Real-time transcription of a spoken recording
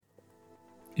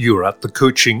You're at the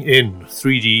Coaching Inn,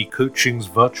 3D Coaching's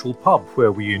virtual pub,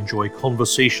 where we enjoy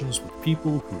conversations with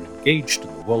people who are engaged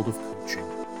in the world of coaching.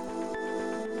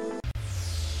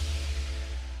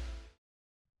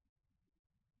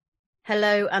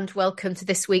 Hello and welcome to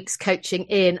this week's Coaching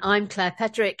Inn. I'm Claire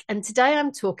Pedrick, and today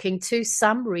I'm talking to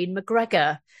Samreen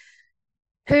McGregor,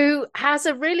 who has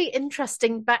a really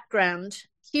interesting background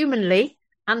humanly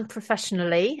and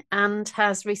professionally, and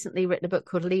has recently written a book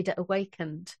called Leader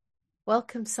Awakened.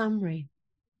 Welcome, Samreen.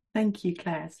 Thank you,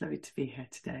 Claire. It's lovely to be here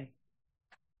today.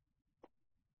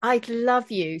 I'd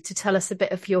love you to tell us a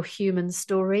bit of your human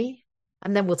story,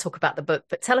 and then we'll talk about the book,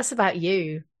 but tell us about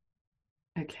you.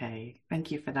 Okay, thank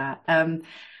you for that.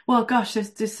 Well, gosh,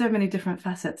 there's so many different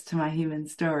facets to my human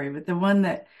story, but the one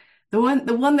that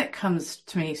comes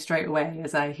to me straight away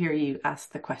as I hear you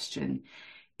ask the question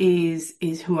is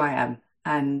who I am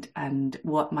and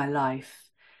what my life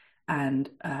and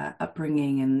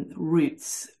upbringing and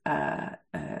roots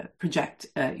project,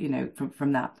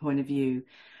 from that point of view.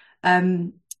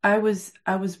 I was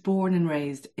born and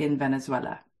raised in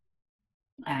Venezuela,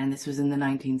 and this was in the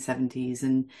 1970s,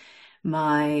 and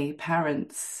my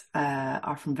parents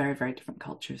are from very, very different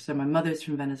cultures. So my mother's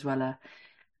from Venezuela,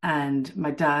 and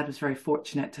my dad was very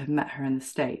fortunate to have met her in the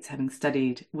States, having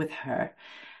studied with her.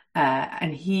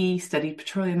 And he studied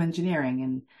petroleum engineering,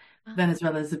 and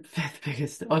Venezuela is the fifth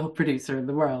biggest oil producer in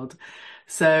the world.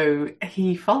 So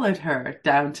he followed her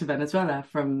down to Venezuela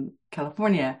from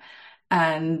California.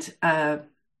 And the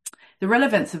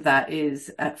relevance of that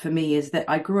is, for me, is that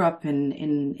I grew up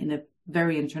in a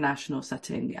very international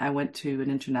setting. I went to an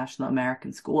international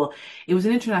American school. It was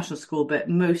an international school, but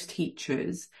most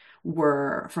teachers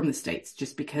were from the States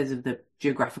just because of the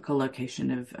geographical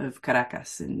location of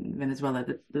Caracas in Venezuela,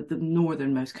 the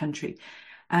northernmost country.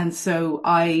 And so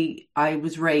I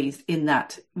was raised in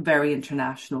that very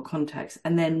international context.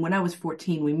 And then when I was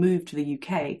 14, we moved to the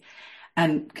UK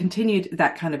and continued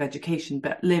that kind of education,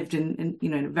 but lived in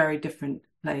a very different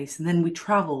place. And then we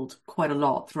traveled quite a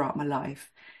lot throughout my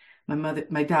life.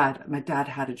 My dad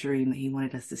had a dream that he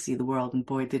wanted us to see the world, and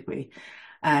boy, did we.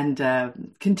 And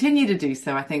continue to do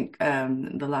so. I think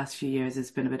the last few years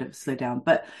has been a bit of a slowdown.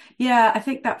 But yeah, I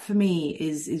think that for me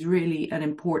is really an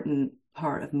important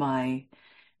part of my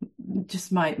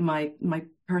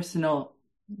personal,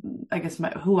 I guess,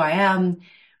 who I am,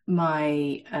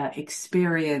 my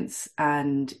experience,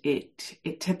 and it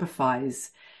typifies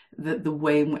the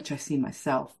way in which I see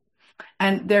myself.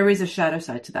 And there is a shadow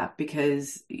side to that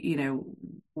because,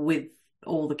 with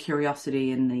all the curiosity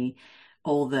and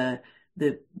all the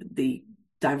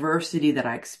diversity that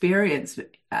I experienced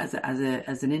as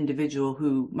an individual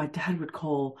who my dad would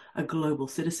call a global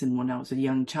citizen when I was a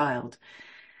young child,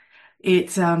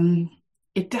 it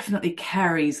definitely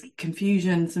carries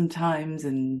confusion sometimes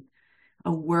and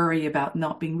a worry about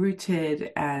not being rooted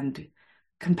and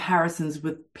comparisons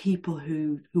with people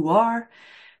who are.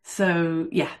 So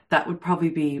yeah, that would probably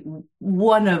be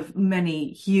one of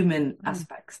many human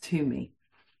aspects to me.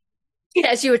 Yeah,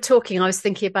 as you were talking, I was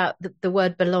thinking about the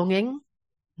word belonging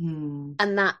and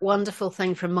that wonderful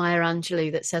thing from Maya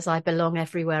Angelou that says, I belong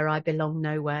everywhere, I belong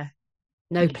nowhere,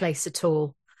 no place at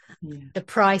all. Yeah. The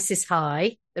price is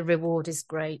high, the reward is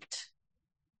great.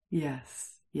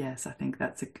 Yes, I think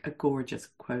that's a gorgeous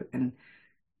quote, and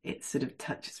it sort of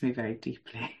touches me very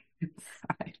deeply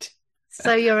inside.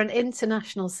 So you're an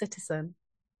international citizen.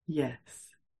 Yes.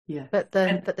 But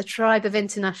the tribe of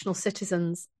international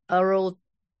citizens are all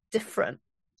different.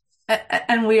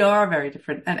 And we are very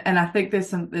different. And I think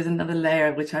there's another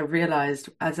layer which I realized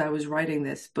as I was writing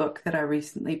this book that I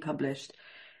recently published,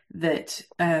 that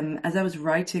as I was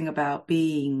writing about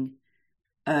being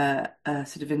a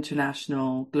sort of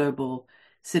international global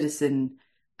citizen,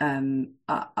 I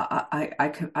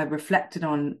reflected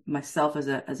on myself as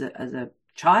a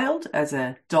child, as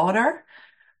a daughter,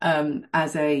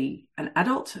 as an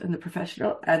adult and the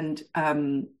professional, and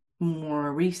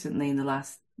more recently in the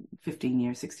last 15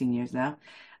 years, 16 years now,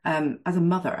 as a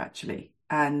mother actually,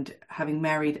 and having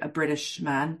married a British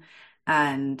man,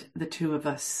 and the two of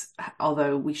us,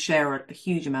 although we share a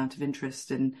huge amount of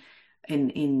interest in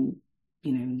looking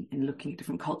at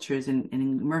different cultures and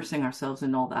immersing ourselves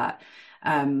in all that,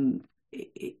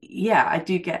 yeah, I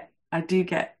do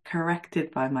get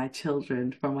corrected by my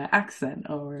children for my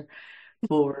accent or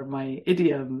for my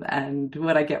idiom and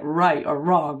what I get right or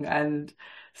wrong. And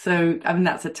so, I mean,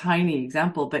 that's a tiny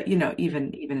example, but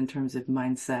even in terms of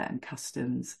mindset and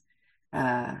customs,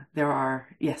 there are,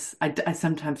 yes, I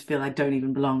sometimes feel I don't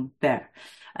even belong there.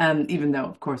 Even though,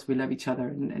 of course, we love each other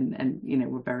and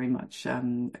we're very much a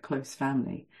close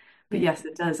family. But yes,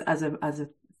 it does, as a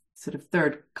sort of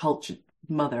third culture,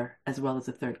 mother as well as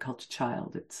a third culture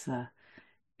child. Yeah,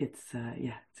 it's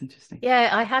interesting. Yeah,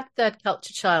 I had third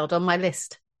culture child on my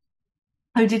list.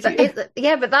 Oh, did you?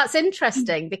 Yeah, but that's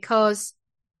interesting because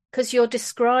you're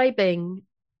describing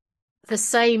the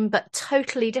same but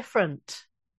totally different.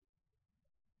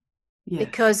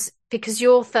 Yes. Because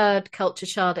your third culture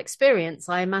child experience,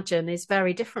 I imagine, is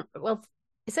very different. Well,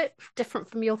 is it different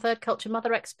from your third culture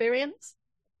mother experience?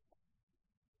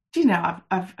 Do you know,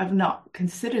 I've not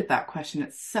considered that question.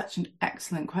 It's such an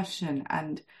excellent question,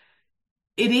 and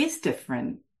it is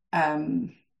different.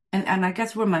 And I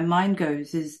guess where my mind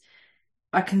goes is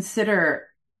I consider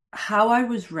how I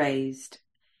was raised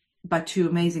by two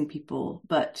amazing people,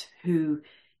 but who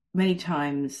many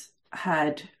times they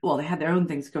had their own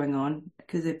things going on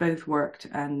because they both worked,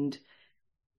 and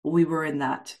we were in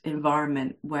that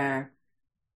environment where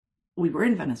we were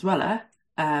in Venezuela.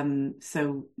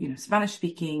 So, Spanish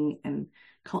speaking, and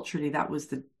culturally that was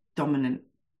the dominant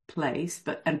place.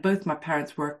 And both my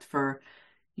parents worked for,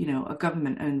 a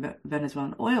government-owned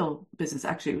Venezuelan oil business.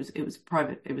 Actually, it was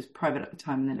private. It was private at the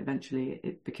time, and then eventually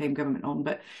it became government-owned.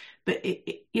 But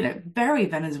very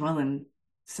Venezuelan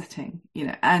setting,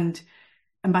 and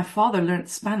my father learned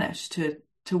Spanish to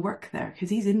work there because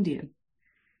he's Indian.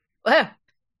 Wow.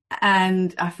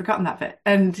 And I've forgotten that bit.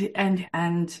 And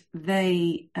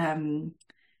they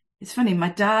it's funny, my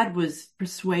dad was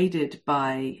persuaded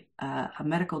by a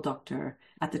medical doctor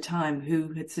at the time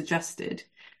who had suggested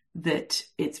that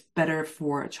it's better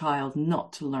for a child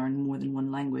not to learn more than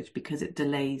one language because it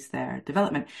delays their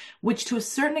development, which to a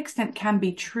certain extent can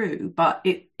be true, but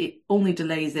it only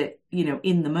delays it,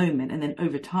 in the moment, and then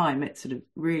over time it sort of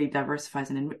really diversifies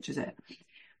and enriches it.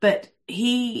 But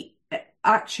he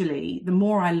actually, the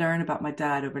more I learn about my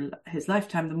dad over his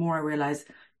lifetime, the more I realize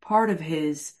part of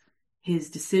his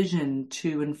decision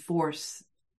to enforce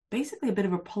basically a bit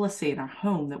of a policy in our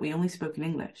home that we only spoke in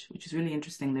English, which is really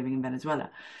interesting living in Venezuela,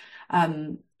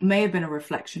 may have been a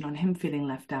reflection on him feeling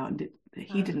left out and that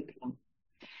he didn't belong.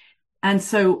 And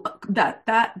so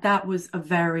that was a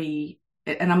very,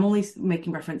 and I'm only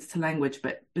making reference to language,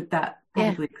 but that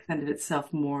probably extended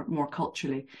itself more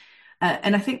culturally.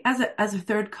 And I think as a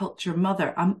third culture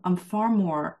mother, I'm far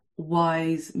more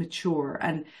wise, mature,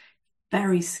 and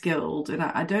very skilled. And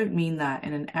I don't mean that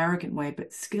in an arrogant way,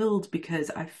 but skilled because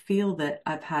I feel that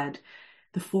I've had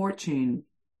the fortune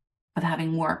of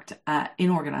having worked in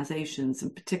organizations,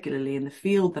 and particularly in the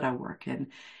field that I work in,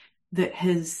 that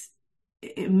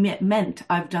meant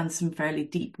I've done some fairly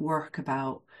deep work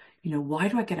about, why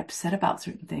do I get upset about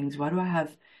certain things? Why do I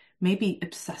have maybe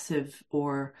obsessive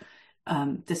or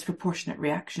disproportionate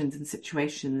reactions in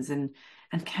situations, and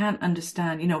can't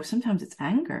understand, sometimes it's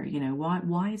anger,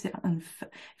 why is it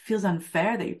feels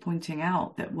unfair that you're pointing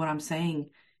out that what I'm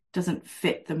saying doesn't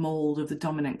fit the mold of the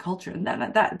dominant culture. And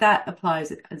that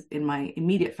applies as in my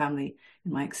immediate family,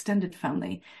 in my extended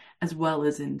family, as well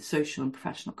as in social and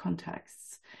professional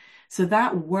contexts. So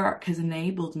that work has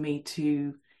enabled me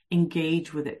to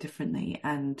engage with it differently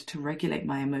and to regulate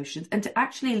my emotions and to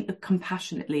actually look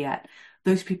compassionately at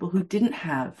those people who didn't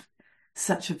have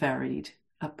such a varied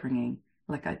upbringing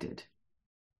like I did.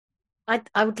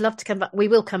 I would love to come back. We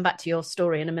will come back to your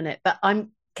story in a minute, but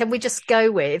can we just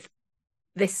go with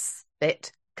this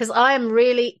bit? Because I am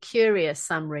really curious,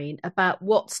 Samreen, about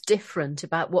what's different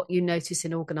about what you notice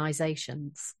in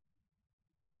organizations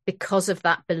because of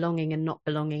that belonging and not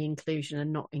belonging, inclusion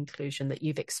and not inclusion that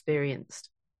you've experienced.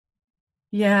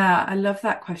 Yeah, I love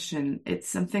that question. It's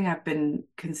something I've been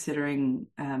considering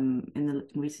in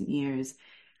recent years.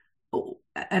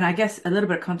 And I guess a little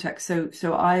bit of context.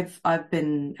 So I've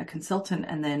been a consultant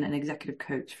and then an executive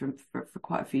coach for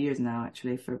quite a few years now,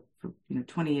 actually, for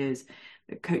 20 years.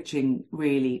 Coaching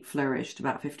really flourished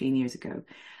about 15 years ago.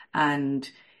 And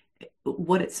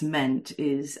what it's meant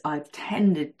is I've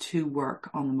tended to work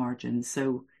on the margins,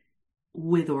 so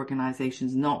with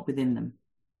organizations, not within them.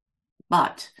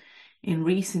 But in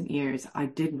recent years, I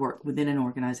did work within an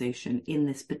organization in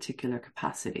this particular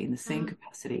capacity, in the same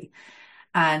capacity.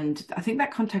 And I think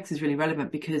that context is really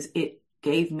relevant because it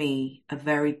gave me a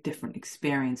very different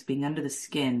experience being under the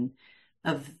skin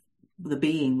of the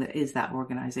being that is that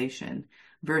organization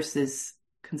versus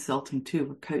consulting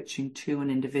to or coaching to an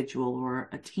individual or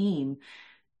a team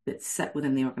that's set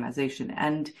within the organization.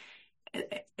 And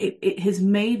it has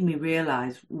made me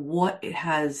realize what it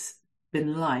has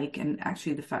been like. And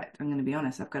actually, the fact, I'm going to be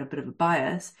honest, I've got a bit of a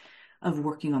bias of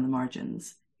working on the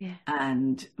margins. Yeah.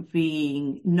 And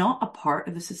being not a part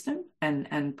of the system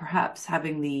and perhaps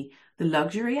having the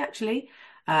luxury actually.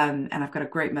 And I've got a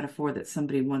great metaphor that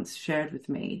somebody once shared with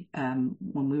me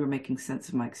when we were making sense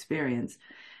of my experience,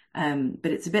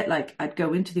 But it's a bit like I'd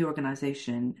go into the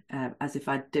organization as if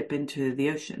I'd dip into the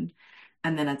ocean,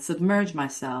 and then I'd submerge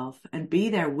myself and be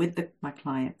there with my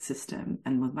client system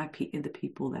and with the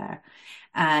people there.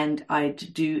 And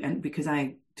and because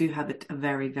I do have a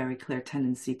very, very clear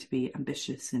tendency to be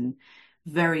ambitious and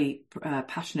very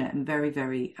passionate and very,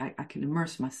 very, I can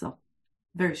immerse myself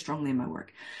very strongly in my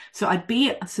work. So I'd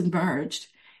be submerged,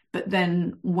 but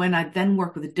then when I'd then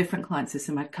work with a different client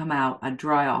system, I'd come out, I'd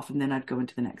dry off, and then I'd go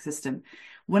into the next system.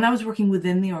 When I was working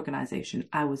within the organization,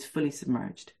 I was fully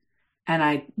submerged and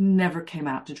I never came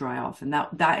out to dry off. And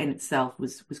that in itself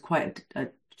was quite a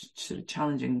sort of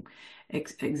challenging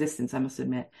existence, I must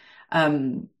admit.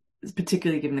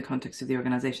 Particularly given the context of the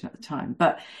organization at the time.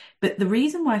 But the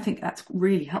reason why I think that's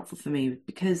really helpful for me,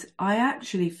 because I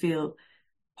actually feel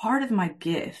part of my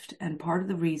gift and part of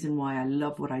the reason why I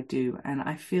love what I do, and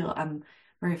I feel I'm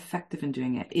very effective in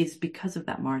doing it, is because of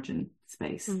that margin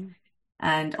space. Mm.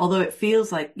 And although it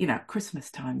feels like, Christmas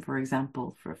time, for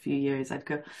example, for a few years, I'd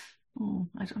go, oh,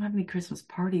 I don't have any Christmas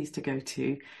parties to go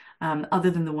to, other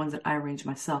than the ones that I arrange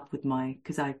myself with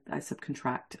because I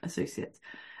subcontract associates.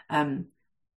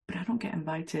 But I don't get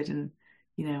invited, and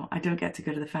I don't get to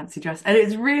go to the fancy dress. And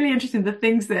it's really interesting, the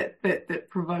things that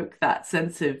provoke that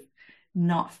sense of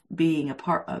not being a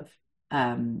part of,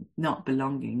 not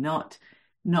belonging, not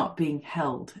being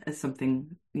held as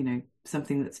something,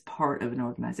 something that's part of an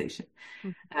organization.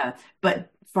 Mm-hmm.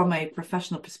 But from a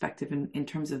professional perspective, in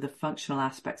terms of the functional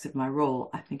aspects of my role,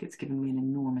 I think it's given me an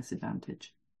enormous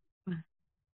advantage.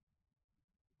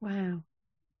 Wow.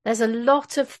 There's a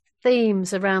lot of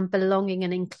themes around belonging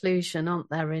and inclusion, aren't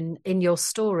there, in your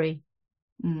story?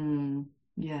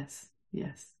 Yes.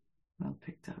 Well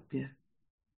picked up, yeah.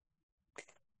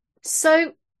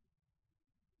 So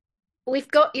we've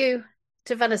got you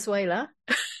to Venezuela,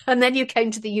 and then you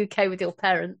came to the UK with your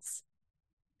parents.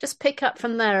 Just pick up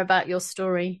from there about your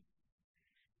story.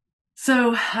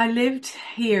 So I lived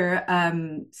here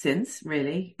since,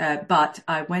 really, but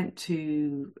I went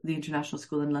to the international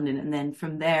school in London, and then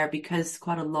from there, because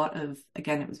quite a lot of,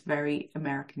 again, it was very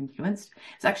American influenced.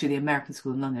 It's actually the American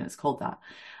school in London, it's called that.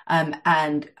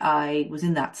 And I was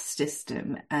in that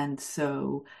system, and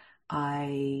so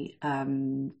I,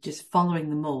 just following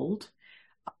the mold,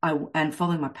 and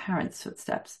following my parents'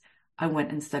 footsteps, I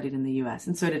went and studied in the US,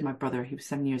 and so did my brother. He was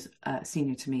 7 years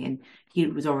senior to me, and he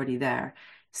was already there.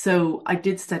 So I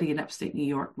did study in upstate New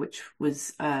York, which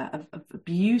was a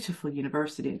beautiful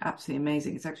university and absolutely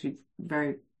amazing. It's actually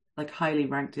very highly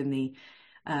ranked in the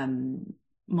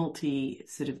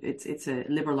it's a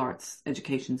liberal arts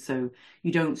education. So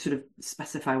you don't sort of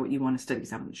specify what you want to study,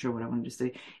 because I wasn't sure what I wanted to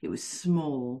study. It was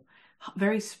small,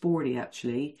 very sporty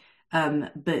actually,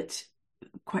 but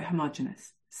quite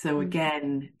homogenous. So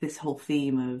again, this whole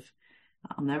theme of,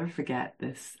 I'll never forget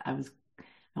this. I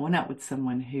went out with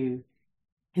someone who,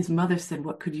 his mother said,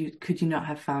 "What could you not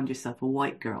have found yourself a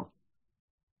white girl?"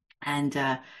 And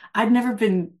I'd never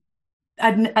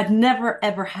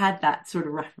ever had that sort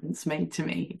of reference made to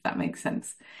me, if that makes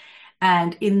sense.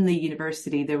 And in the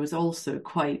university, there was also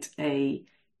quite a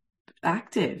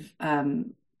active,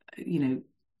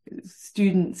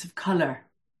 students of color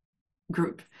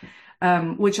group,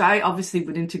 which I obviously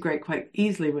would integrate quite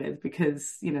easily with,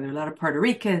 because there are a lot of Puerto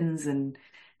Ricans and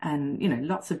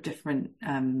lots of different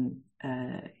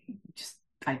just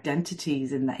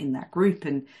identities in that group,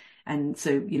 and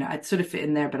so I'd sort of fit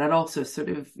in there, but I'd also sort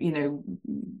of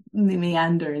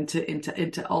meander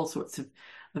into all sorts of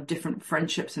different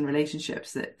friendships and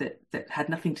relationships that had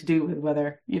nothing to do with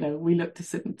whether we looked a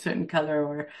certain color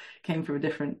or came from a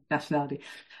different nationality.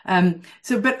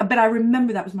 But I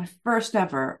remember that was my first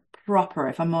ever proper,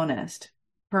 if I'm honest,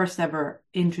 first ever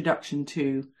introduction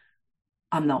to,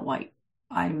 I'm not white,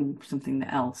 I'm something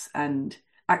else, and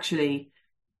actually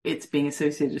it's being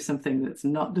associated with something that's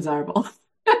not desirable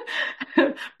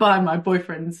by my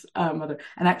boyfriend's mother.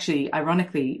 And actually,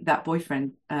 ironically, that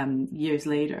boyfriend years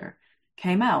later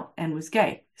came out and was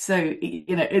gay. So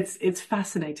it's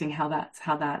fascinating how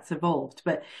that's evolved.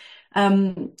 But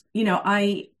I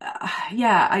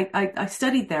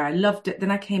studied there. I loved it.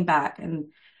 Then I came back and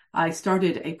I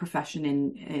started a profession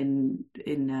in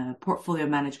portfolio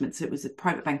management. So it was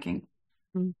private banking,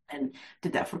 and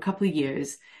did that for a couple of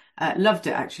years. Loved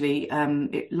it, actually.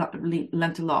 It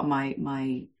learnt a lot of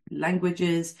my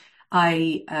languages.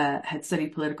 I had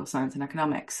studied political science and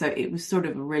economics, so it was sort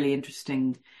of a really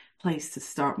interesting place to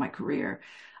start my career.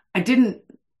 I didn't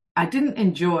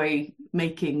enjoy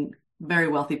making very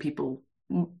wealthy people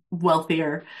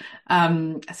wealthier.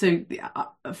 So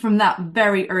from that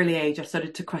very early age, I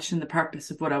started to question the purpose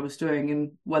of what I was doing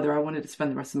and whether I wanted to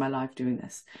spend the rest of my life doing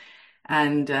this.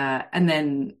 And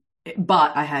then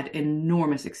But I had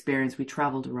enormous experience. We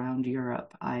traveled around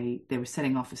Europe. They were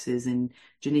setting offices in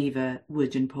Geneva,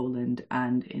 Łódź in Poland,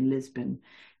 and in Lisbon.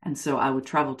 And so I would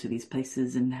travel to these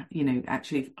places and,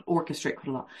 actually orchestrate quite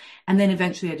a lot. And then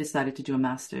eventually I decided to do a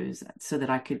master's so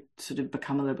that I could sort of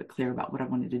become a little bit clear about what I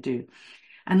wanted to do.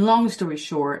 And long story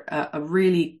short, a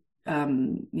really,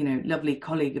 lovely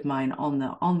colleague of mine on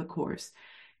the course,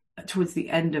 towards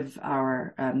the end of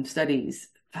our studies,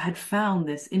 had found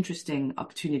this interesting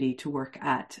opportunity to work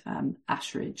at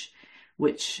Ashridge,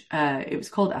 which it was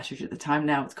called Ashridge at the time.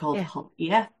 Now it's called Hull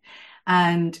EF.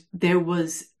 And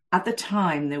at the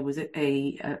time, there was an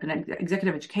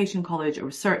executive education college, a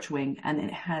research wing, and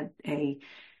it had an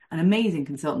amazing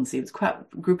consultancy. It was quite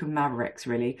a group of mavericks,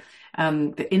 really,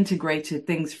 that integrated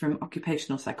things from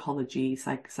occupational psychology,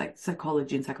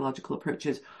 psychology and psychological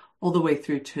approaches, all the way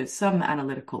through to some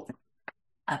analytical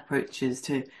approaches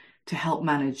to help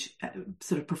manage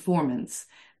sort of performance,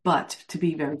 but to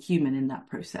be very human in that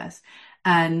process.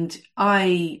 And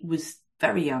I was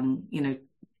very young,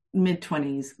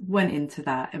 mid-20s, went into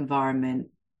that environment,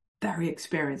 very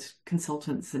experienced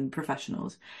consultants and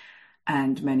professionals,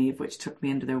 and many of which took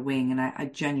me under their wing. And I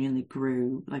genuinely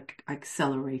grew, like I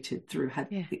accelerated through, had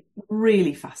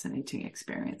really fascinating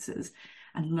experiences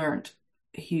and learned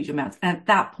a huge amount. And at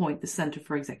that point, the Centre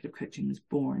for Executive Coaching was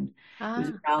born. It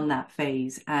was around that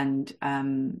phase. And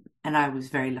I was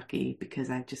very lucky because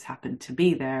I just happened to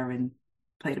be there and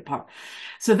played a part.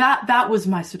 So that was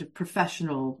my sort of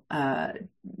professional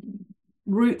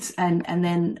roots. And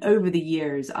then over the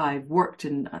years, I've worked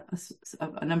in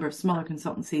a number of smaller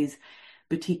consultancies,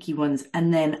 boutique ones,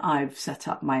 and then I've set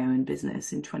up my own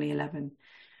business in 2011.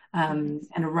 And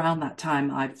around that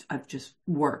time, I've just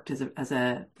worked as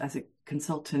a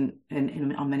consultant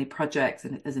on many projects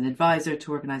and as an advisor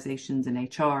to organizations in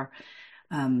HR,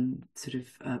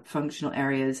 functional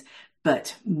areas.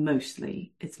 But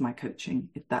mostly it's my coaching.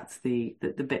 That's the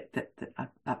bit that I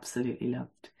absolutely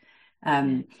loved.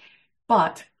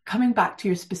 But coming back to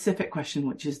your specific question,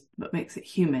 which is what makes it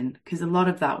human, because a lot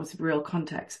of that was real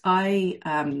context. I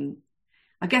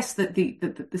guess that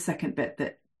the second bit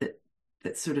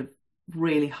that sort of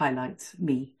really highlights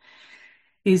me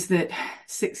is that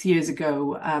 6 years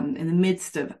ago, in the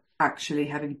midst of actually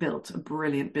having built a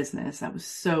brilliant business, I was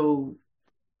so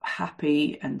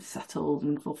happy and settled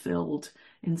and fulfilled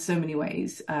in so many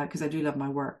ways, because I do love my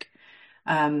work.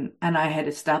 And I had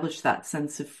established that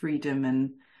sense of freedom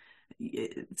and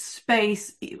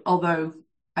space, although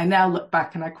I now look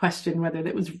back and I question whether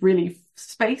it was really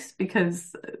space,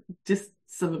 because just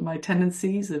some of my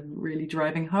tendencies of really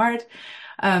driving hard.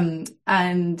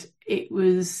 And it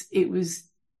was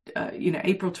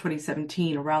April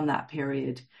 2017, around that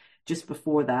period, just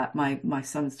before that, my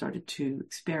son started to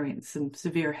experience some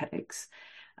severe headaches,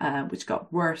 which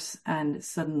got worse. And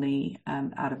suddenly,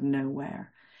 out of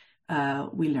nowhere,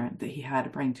 we learned that he had a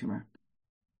brain tumor.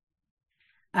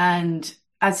 And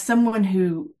as someone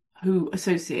who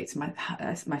associates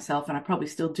myself, and I probably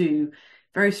still do,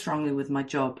 very strongly with my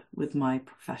job, with my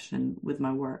profession, with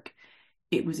my work,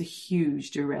 it was a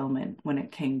huge derailment when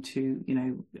it came to,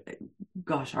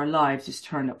 our lives just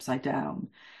turned upside down.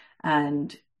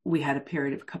 And we had a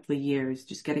period of a couple of years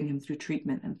just getting him through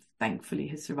treatment, and thankfully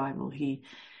his survival, he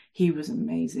was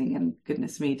amazing. And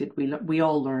goodness me, we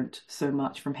all learned so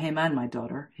much from him and my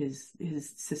daughter, his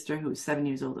sister, who was 7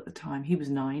 years old at the time. He was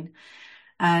 9.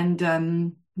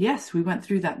 And yes, we went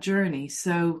through that journey.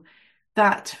 So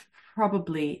that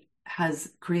probably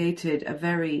has created a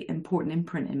very important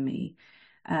imprint in me.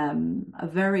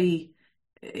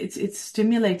 It's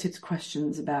stimulated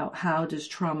questions about how does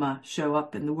trauma show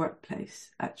up in the workplace,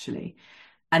 actually.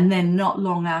 And then not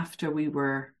long after we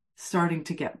were starting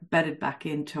to get bedded back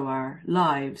into our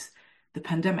lives, the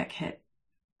pandemic hit.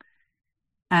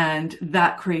 And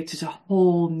that created a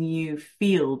whole new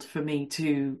field for me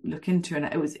to look into. And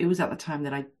it was at the time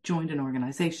that I joined an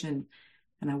organization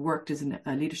and I worked as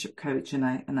a leadership coach, and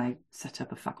I set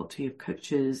up a faculty of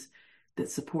coaches that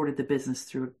supported the business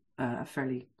through a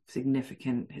fairly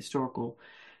significant historical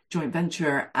joint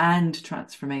venture and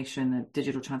transformation, and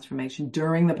digital transformation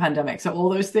during the pandemic. So all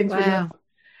those things were going on.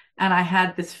 And I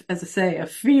had this, as I say, a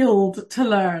field to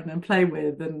learn and play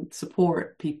with and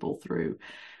support people through.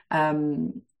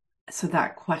 So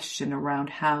that question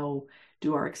around how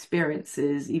do our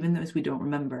experiences, even those we don't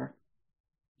remember,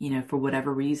 for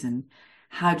whatever reason,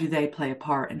 how do they play a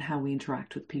part in how we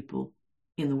interact with people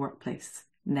in the workplace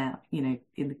now, in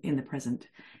the present,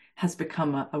 has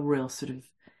become a real sort of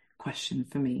question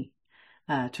for me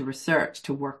to research,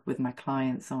 to work with my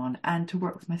clients on, and to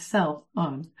work with myself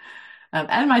on,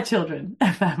 and my children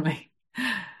and family.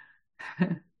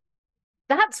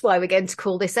 that's why we're going to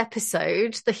call this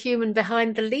episode The Human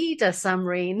Behind the Leader,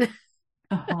 Samreen.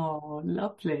 Oh,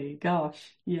 lovely. Gosh.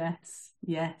 Yes.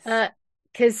 Yes.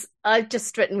 Because I've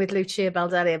just written with Lucia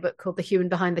Baldelli a book called The Human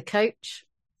Behind the Coach.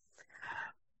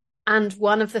 And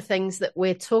one of the things that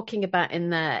we're talking about in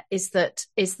there is that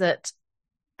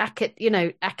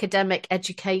academic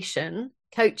education,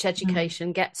 coach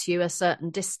education gets you a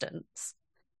certain distance,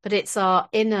 but it's our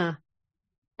inner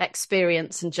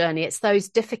experience and journey. It's those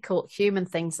difficult human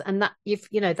things, and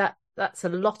that's a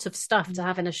lot of stuff to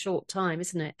have in a short time,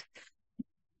 isn't it?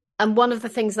 And one of the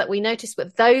things that we noticed,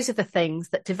 but those are the things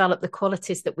that develop the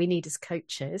qualities that we need as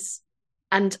coaches.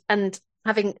 And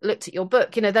having looked at your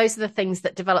book, those are the things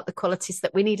that develop the qualities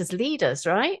that we need as leaders,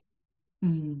 right?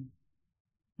 Mm.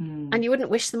 And you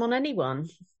wouldn't wish them on anyone,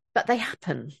 but they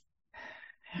happen.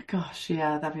 Gosh,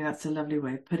 yeah, that's a lovely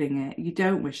way of putting it. You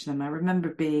don't wish them. I remember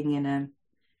being in an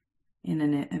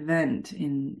event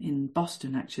in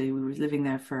Boston. Actually, we were living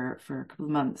there for a couple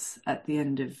of months. At the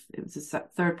end of it was the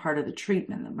third part of the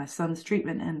treatment, of my son's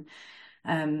treatment,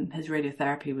 and his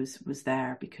radiotherapy was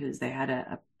there because they had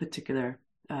a particular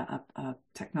a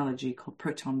technology called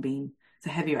proton beam. It's a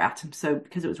heavier atom, so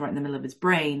because it was right in the middle of his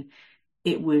brain,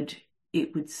 it would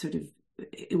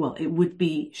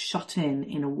be shot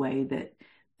in a way that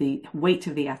the weight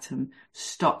of the atom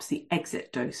stops the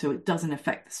exit dose, so it doesn't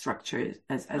affect the structure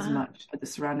as much as the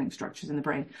surrounding structures in the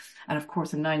brain. And of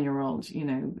course, a 9-year-old,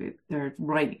 they're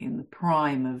right in the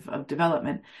prime of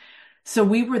development. So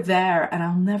we were there, and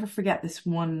I'll never forget this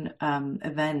one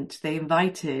event. They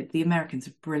invited, the Americans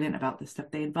are brilliant about this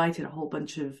stuff. They invited a whole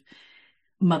bunch of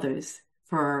mothers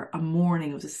for a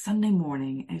morning. It was a Sunday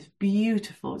morning. It was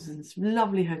beautiful. It was in this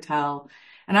lovely hotel.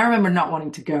 And I remember not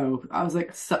wanting to go. I was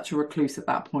like such a recluse at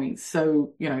that point.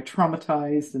 So,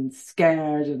 traumatized and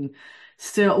scared, and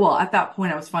still, well, at that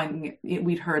point I was finding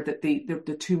we'd heard that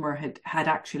the tumor had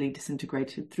actually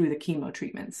disintegrated through the chemo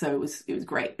treatment. So it was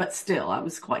great. But still, I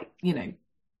was quite,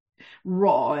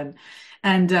 raw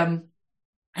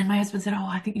and my husband said, "Oh,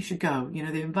 I think you should go.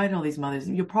 They invite all these mothers,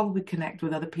 and you'll probably connect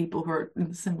with other people who are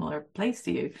in a similar place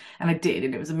to you." And I did,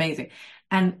 and it was amazing.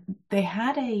 And they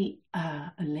had a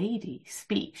lady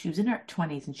speak. She was in her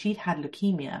 20s, and she'd had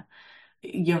leukemia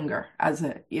younger as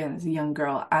a young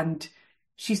girl. And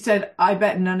she said, "I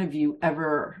bet none of you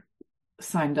ever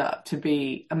signed up to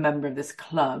be a member of this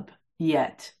club,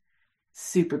 yet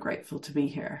super grateful to be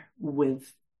here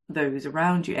with those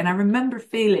around you." And I remember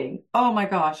feeling, oh my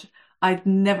gosh, I'd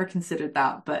never considered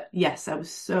that. But yes, I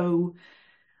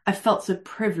felt so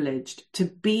privileged to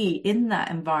be in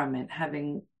that environment,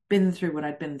 having been through what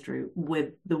I'd been through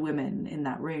with the women in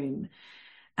that room.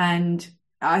 And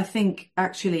I think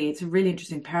actually it's a really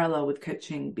interesting parallel with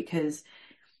coaching, because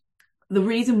the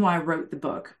reason why I wrote the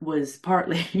book was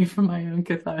partly for my own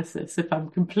catharsis, if I'm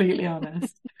completely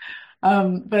honest.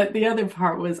 But the other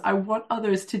part was I want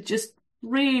others to just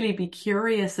really be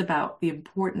curious about the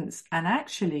importance and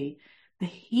actually the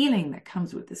healing that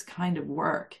comes with this kind of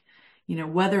work,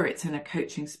 whether it's in a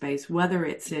coaching space, whether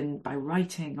it's by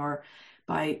writing or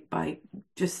by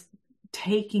just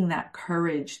taking that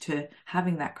courage to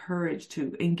having that courage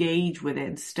to engage with it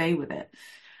and stay with it.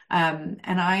 And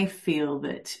I feel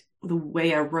that the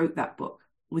way I wrote that book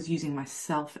was using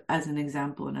myself as an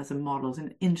example and as a model, as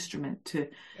an instrument to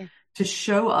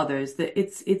show others that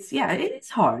it's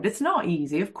hard. It's not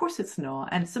easy. Of course it's not.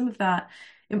 And some of that,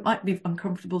 it might be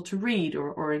uncomfortable to read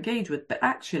or engage with, but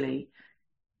actually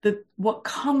what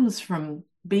comes from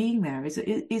being there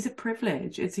is a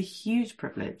privilege. It's a huge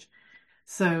privilege.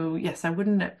 So yes, I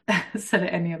wouldn't have said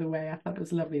it any other way. I thought it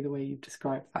was lovely the way you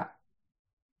described that.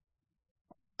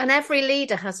 And every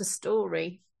leader has a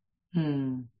story.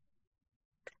 And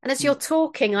as you're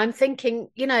talking, I'm thinking,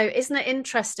 isn't it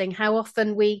interesting how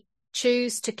often we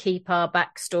choose to keep our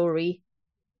backstory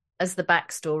as the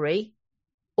backstory,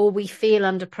 or we feel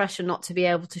under pressure not to be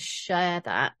able to share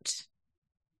that.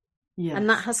 Yes. And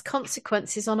that has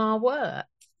consequences on our work.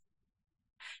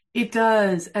 It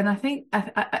does. And I think,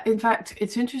 in fact,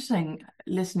 it's interesting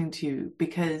listening to you,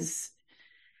 because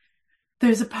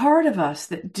there's a part of us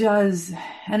that does,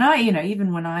 and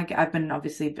even when I've been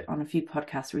obviously on a few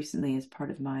podcasts recently as part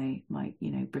of my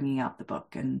bringing out the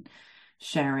book and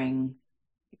sharing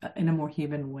in a more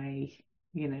human way,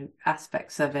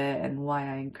 aspects of it and why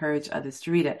I encourage others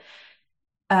to read it.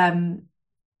 And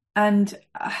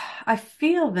I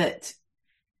feel that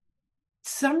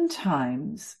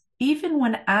sometimes, even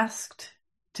when asked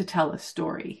to tell a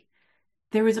story,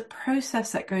 there is a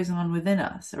process that goes on within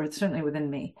us, or it's certainly within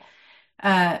me,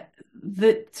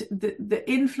 that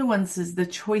influences the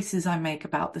choices I make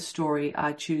about the story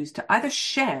I choose to either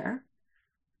share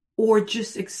or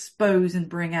just expose and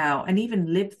bring out and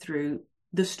even live through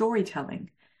the storytelling.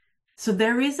 So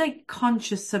there is a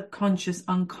conscious, subconscious,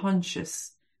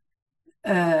 unconscious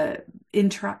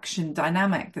interaction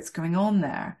dynamic that's going on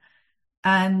there.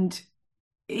 And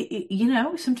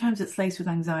sometimes it's laced with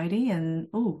anxiety and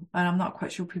I'm not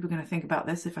quite sure people are going to think about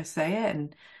this if I say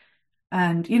it,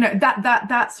 and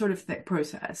that sort of thick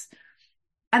process.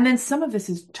 And then some of this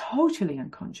is totally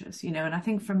unconscious, and I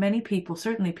think for many people,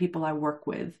 certainly people I work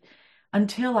with,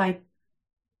 until I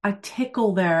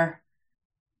tickle their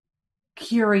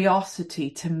curiosity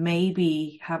to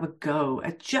maybe have a go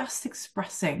at just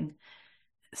expressing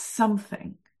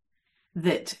something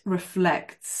that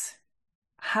reflects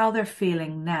how they're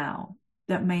feeling now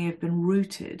that may have been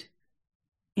rooted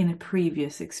in a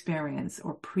previous experience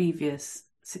or previous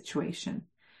situation.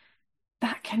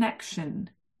 That connection,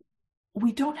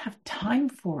 we don't have time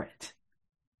for it.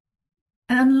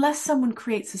 And unless someone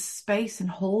creates a space and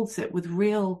holds it with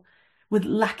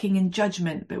lacking in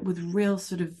judgment, but with real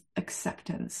sort of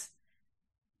acceptance,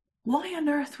 why on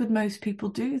earth would most people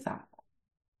do that?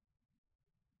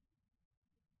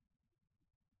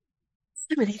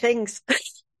 So many things.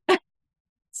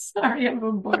 Sorry, I'm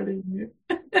bombarding you.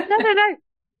 No.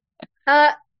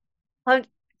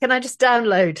 Can I just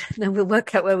download and then we'll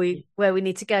work out where we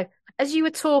need to go? As you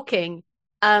were talking,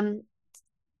 in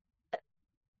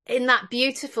that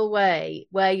beautiful way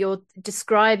where you're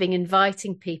describing,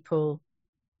 inviting people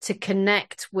to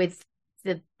connect with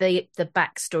the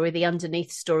backstory, the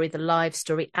underneath story, the live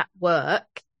story at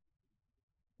work.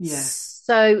 Yeah.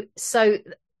 So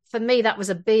for me, that was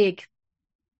a big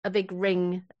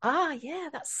ring. Yeah,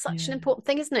 that's such an important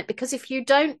thing, isn't it? Because if you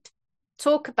don't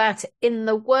talk about it in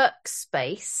the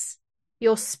workspace,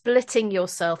 you're splitting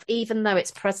yourself, even though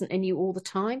it's present in you all the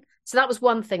time. So that was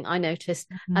one thing I noticed.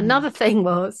 Another thing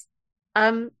was,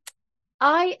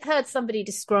 I heard somebody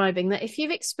describing that if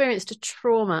you've experienced a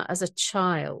trauma as a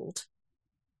child,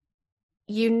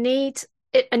 you need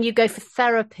it, and you go for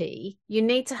therapy, you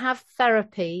need to have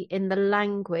therapy in the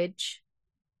language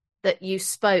that you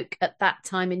spoke at that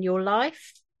time in your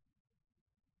life.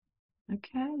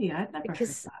 Okay, I'd never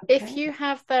because heard that. Okay. If you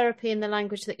have therapy in the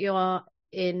language that you are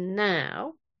in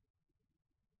now,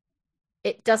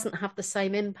 it doesn't have the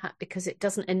same impact because it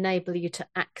doesn't enable you to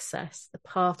access the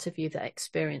part of you that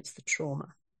experienced the trauma.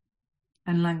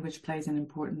 And language plays an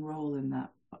important role in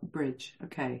that bridge.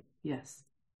 Okay, yes.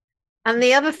 And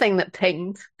the other thing that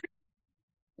pinged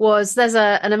was there's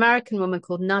an American woman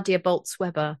called Nadia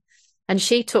Boltz-Weber, and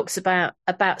she talks about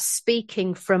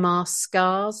speaking from our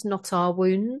scars, not our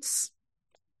wounds.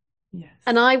 Yes.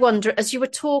 And I wonder, as you were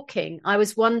talking, I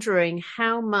was wondering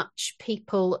how much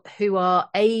people who are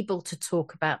able to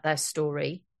talk about their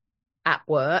story at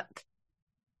work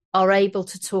are able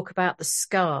to talk about the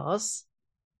scars.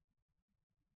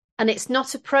 And it's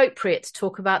not appropriate to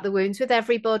talk about the wounds with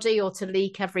everybody or to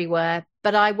leak everywhere.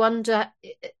 But I wonder,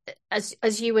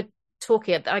 as you were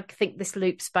talking, I think this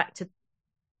loops back to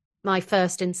my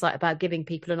first insight about giving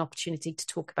people an opportunity to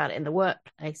talk about it in the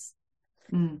workplace.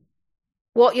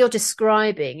 What you're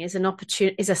describing is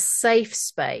a safe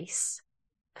space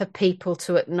for people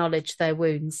to acknowledge their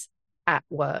wounds at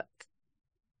work.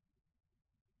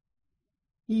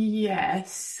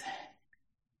 Yes.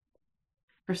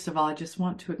 First of all, I just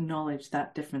want to acknowledge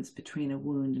that difference between a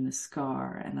wound and a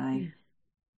scar. And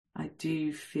I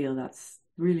do feel that's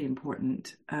really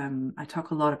important. I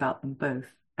talk a lot about them both.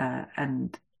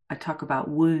 And I talk about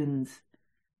wounds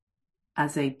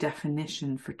as a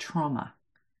definition for trauma.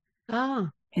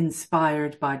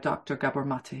 Inspired by Dr. Gabor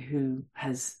Mate, who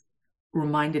has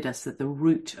reminded us that the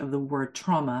root of the word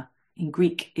trauma in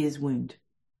Greek is wound.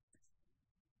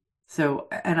 So,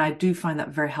 and I do find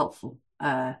that very helpful.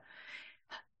 I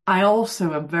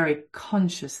also am very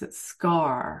conscious that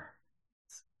scars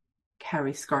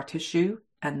carry scar tissue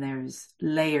and there's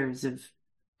layers of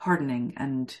hardening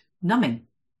and numbing.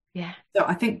 Yeah. So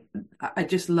I think I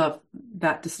just love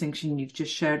that distinction you've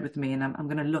just shared with me, and I'm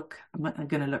going to look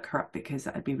her up because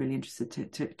I'd be really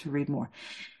interested to read more.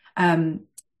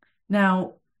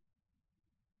 Now,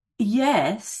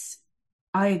 yes,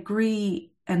 I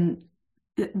agree, and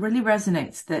it really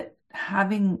resonates that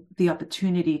having the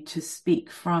opportunity to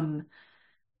speak from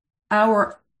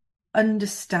our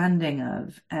understanding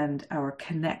of and our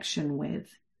connection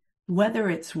with, whether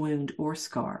it's wound or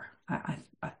scar, I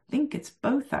think it's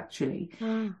both actually,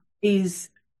 is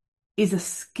a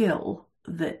skill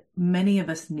that many of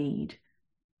us need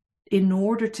in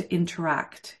order to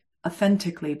interact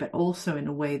authentically, but also in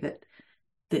a way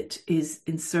that is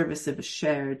in service of a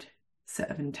shared set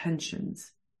of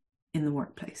intentions in the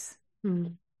workplace.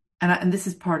 and this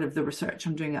is part of the research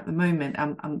I'm doing at the moment.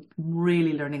 I'm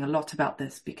really learning a lot about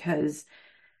this, because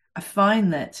I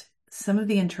find that some of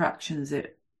the interactions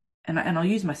and I'll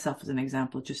use myself as an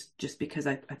example, just because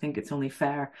I think it's only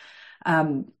fair,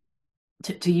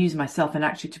 to use myself and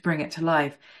actually to bring it to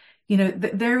life.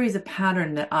 There is a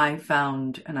pattern that I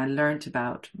found and I learned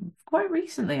about quite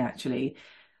recently, actually.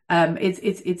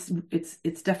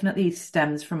 It's definitely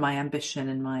stems from my ambition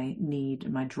and my need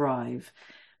and my drive.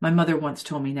 My mother once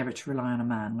told me never to rely on a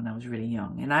man when I was really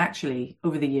young. And I actually,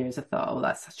 over the years, I thought, oh,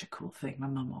 that's such a cool thing. My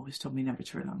mum always told me never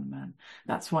to rely on a man.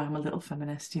 That's why I'm a little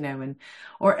feminist, and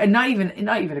not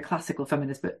even a classical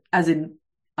feminist, but as in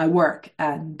I work,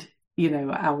 and,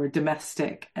 our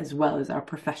domestic as well as our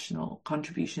professional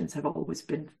contributions have always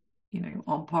been,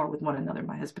 on par with one another,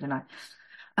 my husband and I.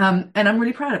 And I'm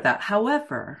really proud of that.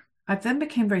 However, I then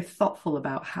became very thoughtful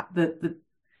about how the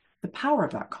power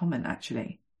of that comment,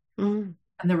 actually. Mm.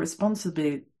 And the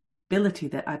responsibility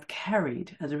that I've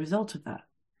carried as a result of that.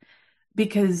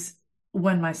 Because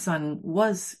when my son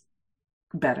was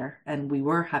better and we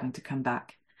were having to come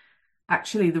back,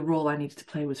 actually the role I needed to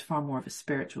play was far more of a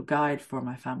spiritual guide for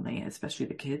my family, especially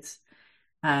the kids,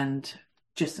 and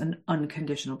just an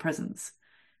unconditional presence.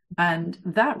 And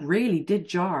that really did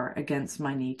jar against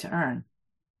my need to earn.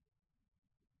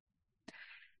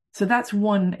 So that's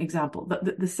one example.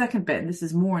 The second bit, and this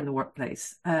is more in the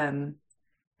workplace,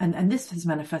 and this has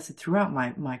manifested throughout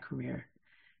my career,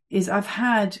 is I've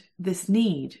had this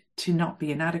need to not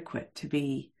be inadequate, to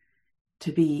be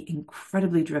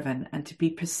incredibly driven, and to be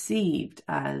perceived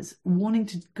as wanting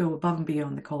to go above and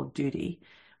beyond the call of duty,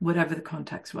 whatever the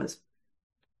context was.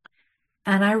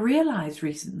 And I realized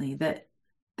recently that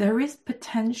there is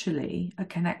potentially a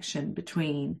connection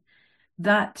between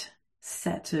that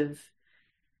set of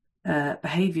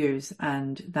behaviors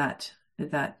and that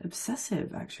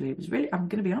obsessive, actually, it was really, I'm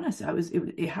going to be honest,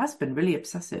 it has been really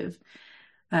obsessive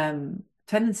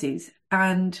tendencies,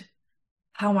 and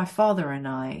how my father and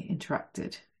I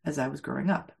interacted as I was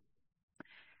growing up.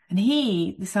 And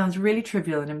this sounds really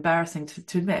trivial and embarrassing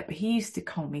to admit, but he used to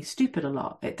call me stupid a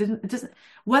lot. It doesn't,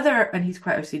 and he's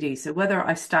quite OCD, so whether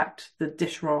I stacked the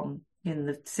dish wrong in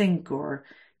the sink or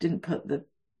didn't put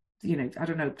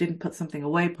didn't put something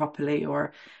away properly,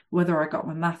 or whether I got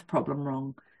my math problem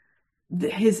wrong,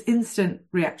 his instant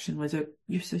reaction was, "Oh,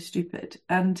 you're so stupid."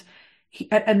 And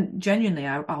genuinely,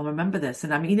 I'll remember this.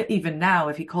 And I mean, even now,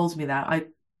 if he calls me that,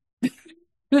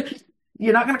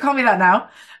 you're not going to call me that now.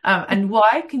 And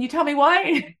why? Can you tell me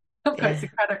why? I've got some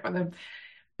credit for them.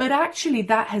 But actually,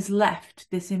 that has left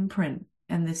this imprint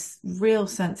and this real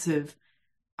sense of,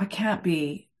 I can't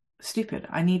be stupid.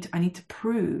 I need to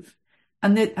prove.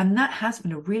 And that has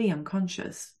been a really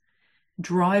unconscious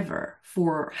driver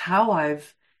for how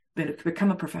I've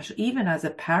become a professional, even as a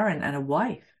parent and a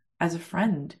wife, as a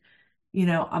friend.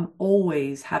 I'm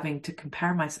always having to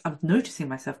compare myself. I'm noticing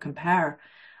myself compare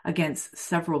against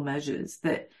several measures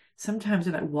that sometimes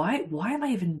are like, why am I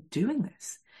even doing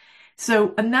this?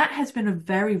 So, and that has been a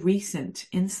very recent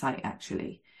insight,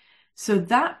 actually. So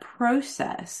that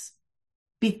process,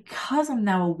 because I'm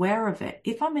now aware of it,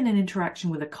 if I'm in an interaction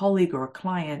with a colleague or a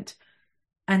client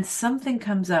and something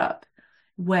comes up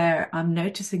where I'm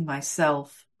noticing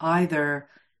myself either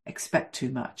expect too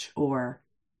much or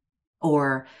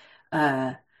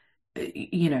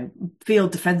feel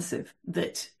defensive,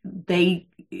 that they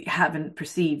haven't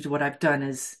perceived what I've done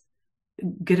as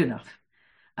good enough,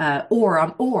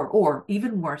 or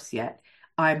even worse yet,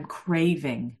 I'm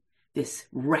craving this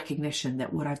recognition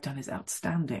that what I've done is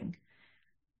outstanding.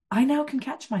 I now can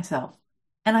catch myself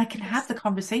and I can have the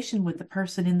conversation with the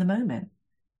person in the moment.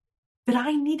 But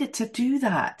I needed to do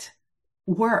that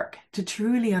work to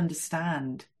truly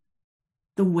understand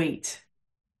the weight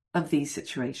of these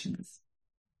situations.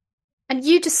 And when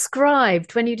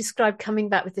you described coming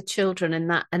back with the children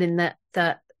and in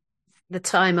the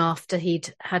time after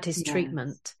he'd had his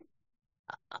treatment,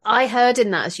 I heard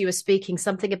in that, as you were speaking,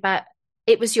 something about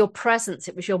it was your presence,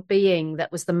 it was your being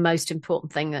that was the most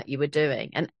important thing that you were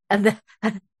doing. And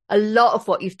a lot of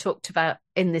what you've talked about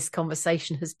in this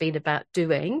conversation has been about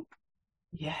doing.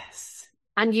 Yes.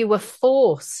 And you were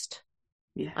forced,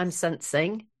 yes. I'm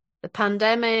sensing, the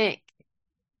pandemic,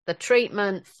 the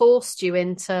treatment forced you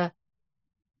into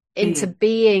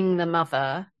being the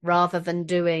mother rather than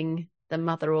doing the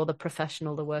mother or the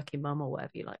professional, the working mum, or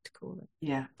whatever you like to call it.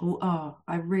 Yeah.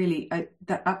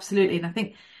 That absolutely. And I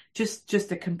think just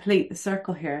to complete the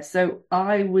circle here. So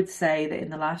I would say that in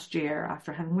the last year,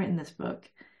 after having written this book,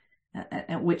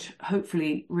 which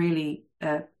hopefully really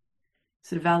sort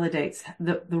of validates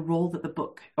the role that the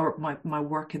book or my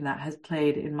work in that has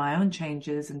played in my own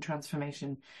changes and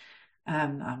transformation,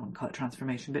 I won't call it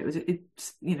transformation, but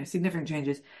it's, significant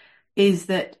changes, is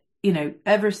that,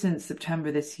 ever since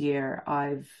September this year,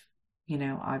 I've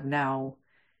now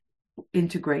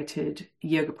integrated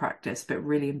yoga practice, but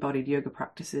really embodied yoga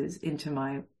practices into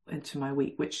my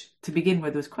week, which to begin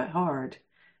with was quite hard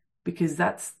because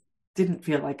didn't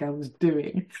feel like I was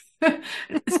doing,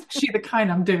 especially the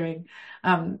kind I'm doing,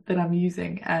 that I'm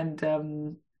using. And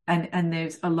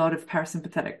there's a lot of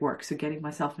parasympathetic work. So getting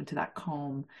myself into that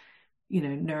calm,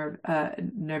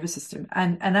 nervous system.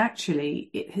 And actually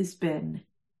it has been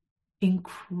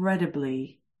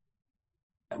incredibly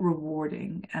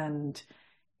rewarding, and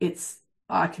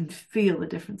I can feel the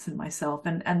difference in myself.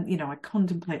 And I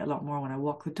contemplate a lot more when I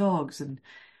walk the dogs, and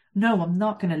no, I'm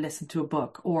not going to listen to a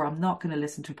book, or I'm not going to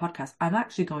listen to a podcast. I'm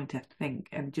actually going to think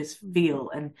and just feel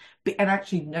and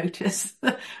actually notice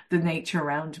the nature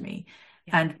around me,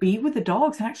 and be with the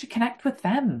dogs and actually connect with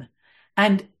them.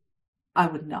 And I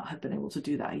would not have been able to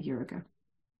do that a year ago.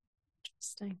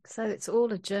 Interesting. So it's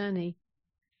all a journey.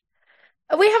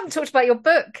 We haven't talked about your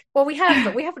book. Well, we have,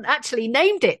 but we haven't actually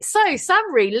named it. So,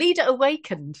 Samreen, Leader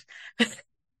Awakened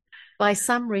by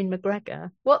Samreen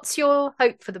McGregor. What's your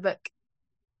hope for the book?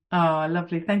 Oh,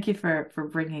 lovely. Thank you for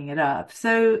bringing it up.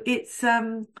 So it's,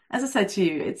 as I said to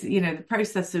you, it's, the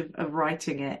process of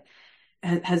writing it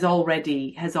has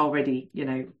already,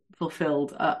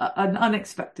 fulfilled an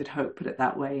unexpected hope, put it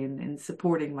that way, in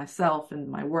supporting myself and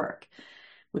my work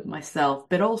with myself.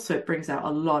 But also it brings out a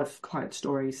lot of client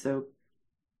stories. So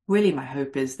really my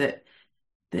hope is that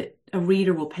a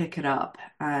reader will pick it up,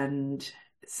 and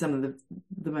some of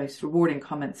the most rewarding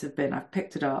comments have been, I've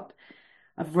picked it up,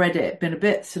 I've read it, been a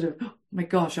bit sort of, oh my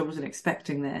gosh, I wasn't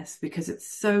expecting this, because it's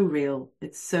so real.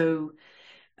 It's so,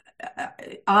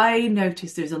 I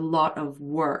noticed there's a lot of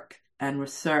work and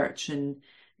research, and,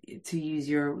 to use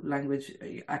your language,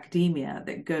 academia,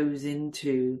 that goes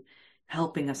into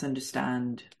helping us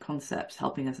understand concepts,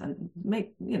 helping us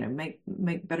make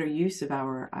better use of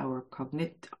our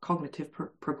cognitive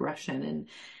progression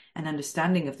and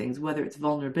understanding of things, whether it's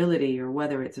vulnerability or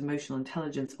whether it's emotional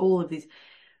intelligence, all of these.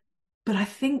 But I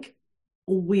think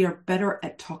we are better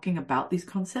at talking about these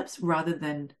concepts rather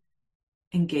than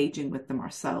engaging with them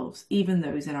ourselves, even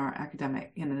those in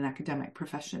an academic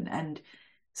profession. And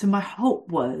so my hope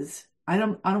was, I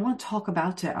don't want to talk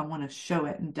about it. I want to show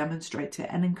it and demonstrate it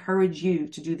and encourage you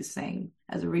to do the same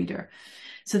as a reader.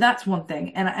 So that's one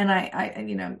thing. And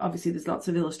I obviously there's lots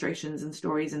of illustrations and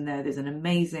stories in there. There's an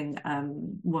amazing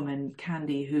woman,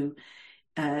 Candy, who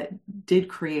did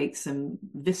create some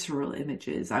visceral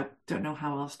images. I don't know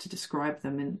how else to describe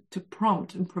them, and to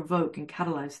prompt and provoke and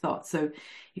catalyze thought. So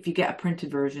if you get a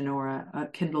printed version or a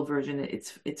Kindle version,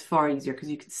 it's far easier because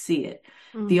you can see it.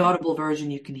 The Audible version,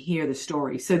 you can hear the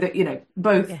story, so that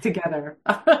both together,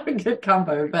 a good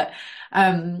combo. But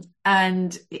and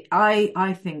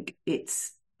I think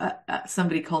it's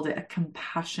somebody called it a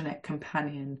compassionate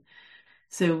companion.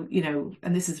 So,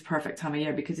 and this is the perfect time of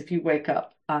year, because if you wake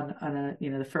up on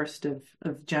the 1st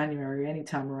of January,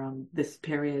 anytime around this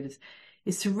period,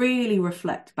 is to really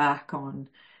reflect back on,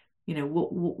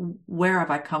 where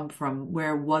have I come from?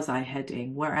 Where was I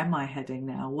heading? Where am I heading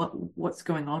now? What's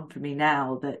going on for me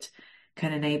now that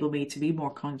can enable me to be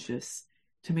more conscious,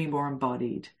 to be more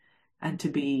embodied, and to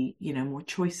be, more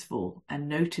choiceful, and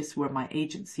notice where my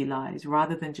agency lies,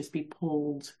 rather than just be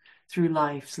pulled through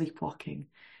life sleepwalking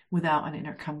without an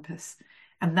inner compass.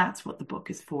 And that's what the book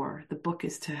is for. The book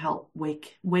is to help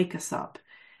wake us up,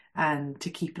 and to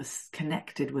keep us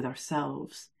connected with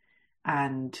ourselves,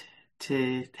 and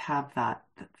to have that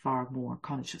far more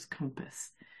conscious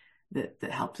compass that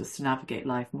helps us to navigate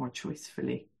life more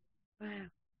choicefully. Wow.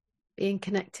 Being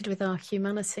connected with our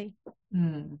humanity.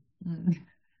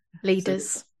 Leaders.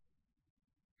 So,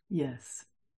 yes.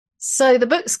 So the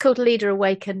book's called Leader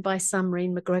Awakened by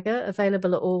Samreen McGregor,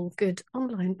 available at all good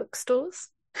online bookstores.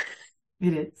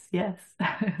 It is, yes.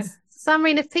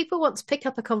 Samreen, if people want to pick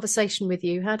up a conversation with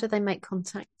you, how do they make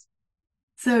contact?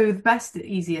 So the best,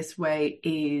 easiest way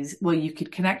is, well, you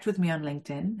could connect with me on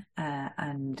LinkedIn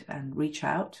and reach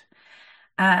out.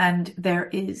 And there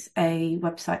is a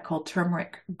website called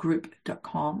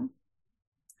turmericgroup.com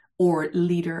or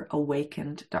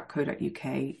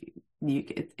leaderawakened.co.uk.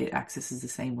 It accesses the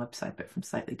same website, but from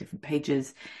slightly different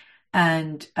pages.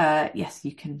 And yes,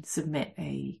 you can submit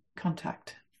a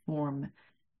contact form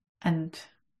and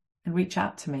reach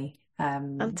out to me.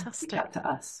 Fantastic. Reach out to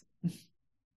us.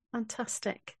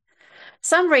 Fantastic.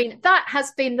 Samreen, that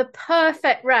has been the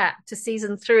perfect wrap to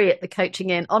season 3 at the Coaching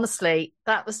In. Honestly,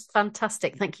 that was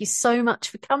fantastic. Thank you so much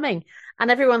for coming.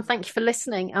 And everyone, thank you for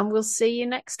listening. And we'll see you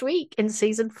next week in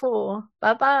season 4.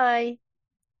 Bye-bye.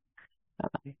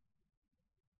 Bye-bye.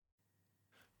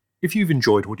 If you've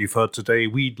enjoyed what you've heard today,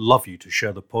 we'd love you to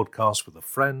share the podcast with a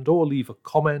friend or leave a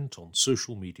comment on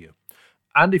social media.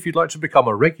 And if you'd like to become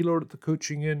a regular at the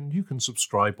Coaching Inn, you can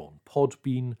subscribe on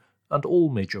Podbean and all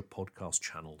major podcast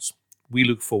channels. We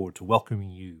look forward to welcoming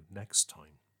you next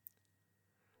time.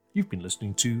 You've been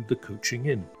listening to The Coaching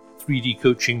Inn, 3D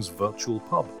Coaching's virtual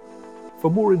pub.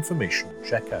 For more information,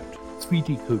 check out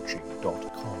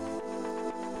 3dcoaching.com.